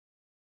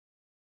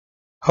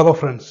Hello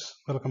friends,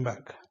 welcome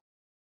back.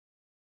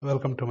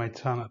 Welcome to my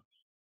channel.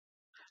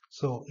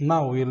 So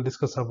now we'll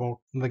discuss about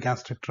the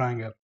gastric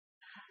triangle.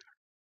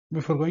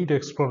 Before going to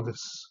explore this,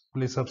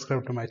 please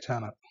subscribe to my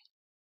channel.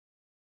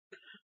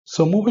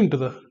 So moving to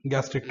the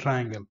gastric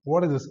triangle.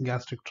 What is this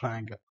gastric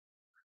triangle?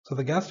 So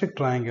the gastric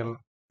triangle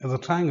is a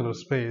triangular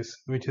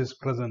space which is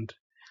present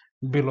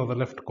below the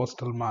left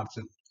costal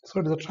margin. So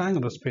it is a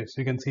triangular space.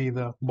 You can see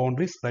the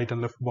boundaries, right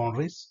and left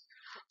boundaries.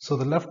 So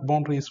the left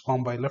boundary is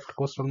formed by left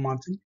costal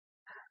margin.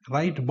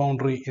 Right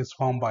boundary is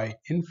formed by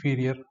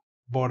inferior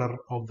border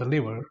of the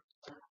liver,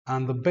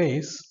 and the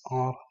base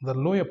or the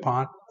lower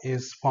part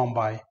is formed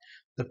by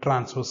the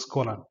transverse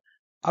colon.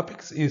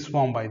 Apex is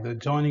formed by the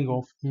joining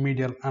of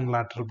medial and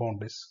lateral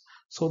boundaries.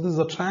 So this is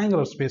a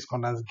triangular space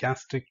called as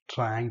gastric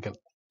triangle.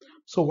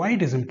 So why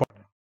it is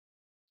important?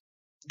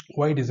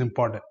 Why it is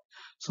important?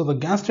 So the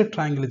gastric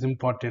triangle is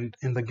important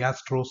in the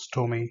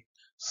gastrostomy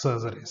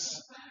surgeries.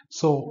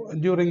 So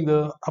during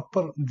the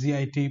upper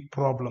GIT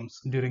problems,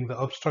 during the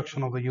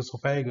obstruction of the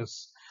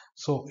esophagus,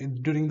 so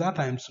during that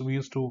times we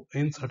used to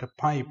insert a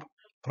pipe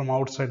from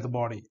outside the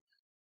body.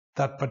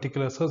 That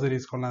particular surgery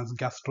is called as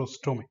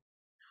gastrostomy.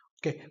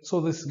 Okay, so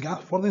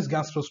for this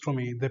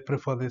gastrostomy, they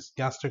prefer this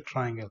gastric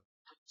triangle.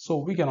 So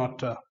we cannot.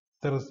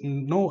 There is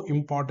no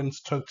important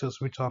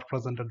structures which are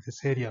present at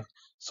this area,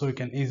 so we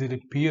can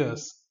easily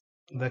pierce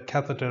the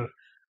catheter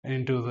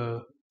into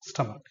the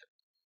stomach.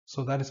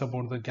 So that is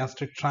about the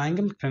gastric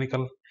triangle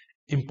clinical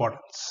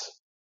importance.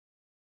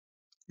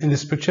 In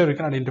this picture, we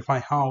can identify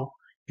how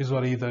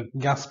usually the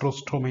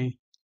gastrostomy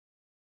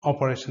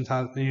operations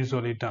are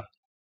usually done.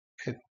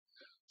 Okay.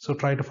 So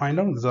try to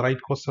find out this is the right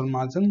costal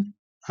margin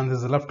and this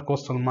is the left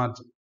costal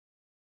margin.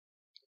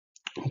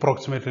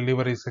 Approximately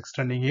liver is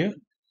extending here,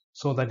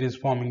 so that is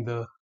forming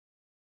the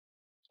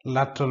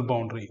lateral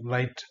boundary,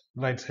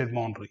 right side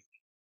boundary.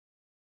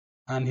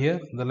 And here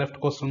the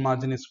left costal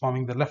margin is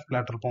forming the left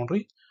lateral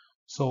boundary.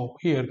 So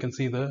here you can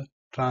see the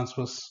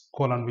transverse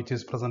colon which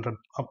is presented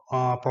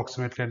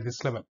approximately at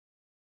this level.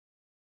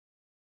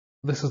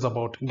 This is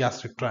about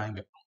gastric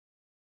triangle.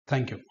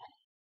 Thank you.